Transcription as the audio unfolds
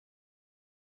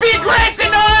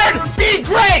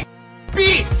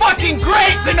fucking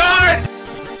great, Denard!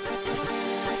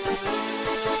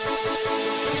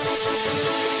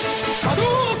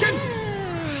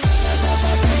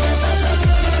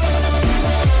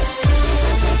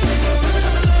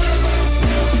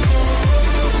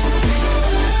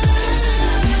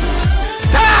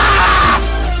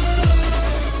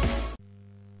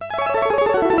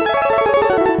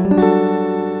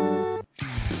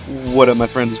 What up, my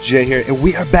friends? Jay here, and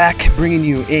we are back bringing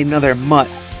you another MUT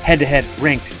head-to-head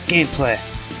ranked gameplay.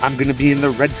 I'm gonna be in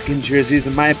the Redskin jerseys,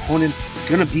 and my opponent's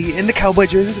gonna be in the Cowboy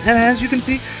jerseys. And as you can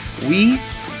see, we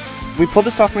pulled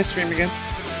this off my stream again,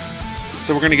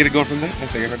 so we're gonna get it going from there. I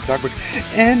think I heard the dog bark.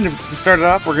 And to start it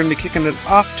off, we're gonna be kicking it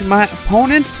off to my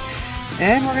opponent,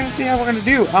 and we're gonna see how we're gonna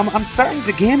do. I'm starting.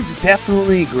 The game's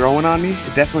definitely growing on me.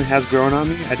 It definitely has grown on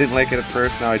me. I didn't like it at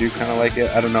first. Now I do kind of like it.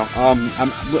 I don't know.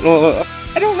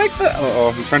 I don't like the.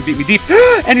 Oh, he's trying to beat me deep,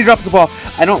 and he drops the ball.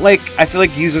 I feel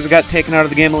like users got taken out of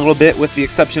the game a little bit, with the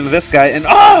exception of this guy. And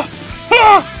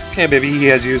okay, baby, he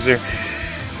has user,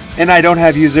 and I don't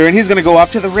have user, and he's gonna go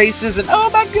off to the races. And oh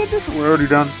my goodness, we're already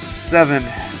down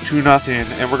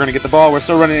 7-0, and we're gonna get the ball. We're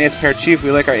still running ace pair chief.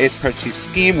 We like our ace pair chief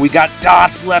scheme. We got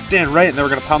dots left in, right, and then we're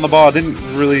gonna pound the ball. Didn't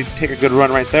really take a good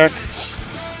run right there.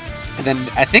 And then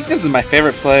I think this is my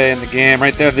favorite play in the game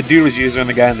right there. The dude was user and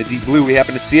the guy in the deep blue. We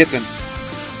happen to see it, and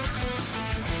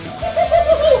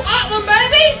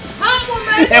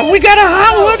and we got a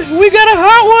hot one! We got a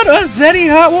hot one! A Zeddie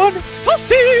hot one!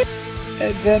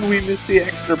 And then we miss the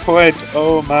extra point.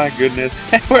 Oh my goodness.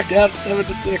 And we're down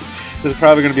 7-6. There's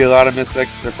probably going to be a lot of missed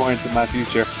extra points in my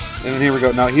future. And then here we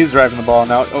go. Now he's driving the ball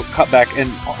now. Oh, cutback.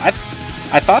 And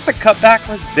I thought the cutback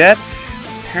was dead.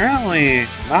 Apparently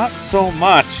not so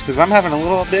much, because I'm having a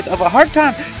little bit of a hard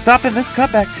time stopping this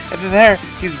cutback. And then there,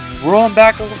 he's rolling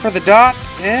back over for the dot.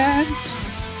 And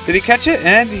did he catch it?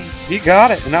 And he got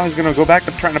it. And now he's going to go back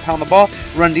to trying to pound the ball.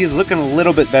 Run D is looking a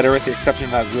little bit better, with the exception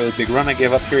of that really big run I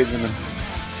gave up here. He's going to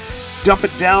dump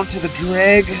it down to the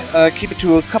drag, keep it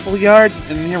to a couple yards,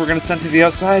 and here we're going to send it to the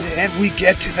outside, and we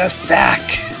get to the sack.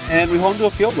 And we hold him to a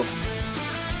field goal.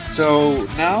 So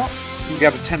now we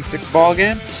got a 10-6 ball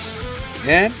game.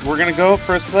 And we're going to go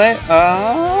first play.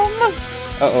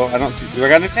 Uh-oh, I don't see. Do I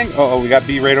got anything? Uh-oh, we got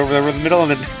B right over there in the middle,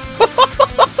 and then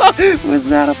was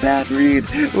that a bad read?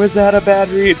 Was that a bad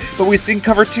read? But we seen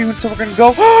cover 2, and so we're gonna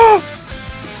go. Hot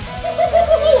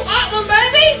one,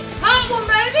 baby! Hot one,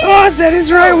 baby! Oh,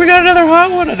 Zeddie's right. We got another hot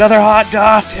one, another hot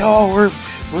dot. Oh,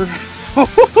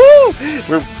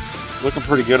 we're looking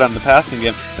pretty good on the passing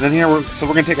game. And then here we're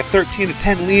gonna take a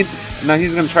 13-10 lead. And now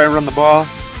he's gonna try to run the ball,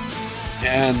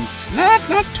 and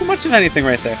not too much of anything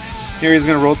right there. Here he's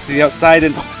gonna roll to the outside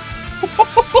and.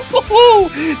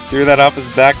 Threw that off his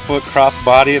back foot, cross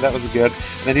body. That was good.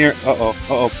 And then here,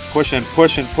 pushing.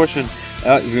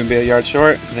 He's gonna be a yard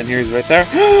short. And then here he's right there.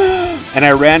 And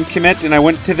I ran commit, and I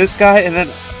went to this guy, and then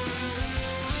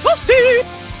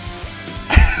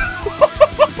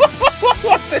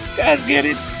this guy's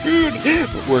getting screwed.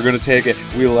 But we're gonna take it.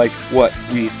 We like what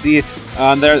we see.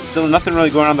 There's still nothing really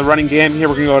going on in the running game. Here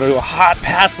we're gonna go to a hot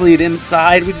pass lead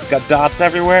inside. We just got dots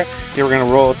everywhere. Here we're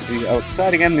gonna roll to the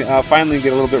outside again. Finally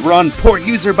get a little bit run. Poor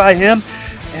user by him.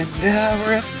 And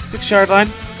we're at the 6-yard line.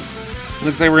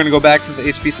 Looks like we're gonna go back to the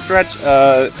HB stretch.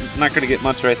 Not gonna get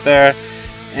much right there.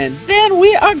 And then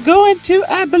we are going to,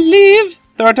 I believe,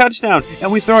 throw a touchdown. And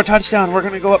we throw a touchdown. We're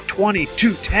gonna go up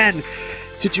 20-10.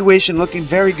 Situation looking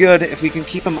very good. If we can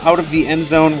keep him out of the end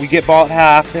zone, we get ball at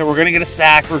half. There, we're gonna get a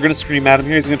sack. We're gonna scream at him.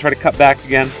 Here he's gonna try to cut back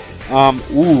again.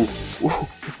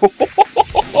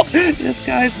 This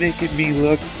guy's making me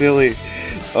look silly.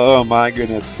 Oh my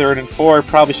goodness. 3rd and 4.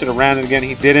 Probably should have ran it again.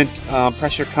 He didn't.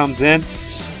 Pressure comes in,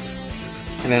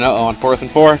 and then on 4th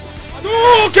and 4.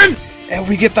 Hadouken! And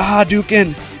we get the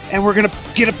Hadouken, and we're gonna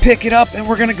get a pick it up, and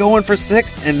we're gonna go in for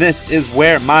 6. And this is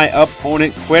where my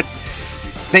opponent quits.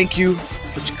 Thank you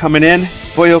for coming in.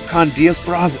 Voyo con Dios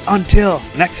bras. Until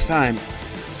next time.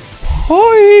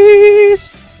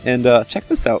 Peace. And check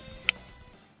this out.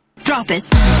 Drop it.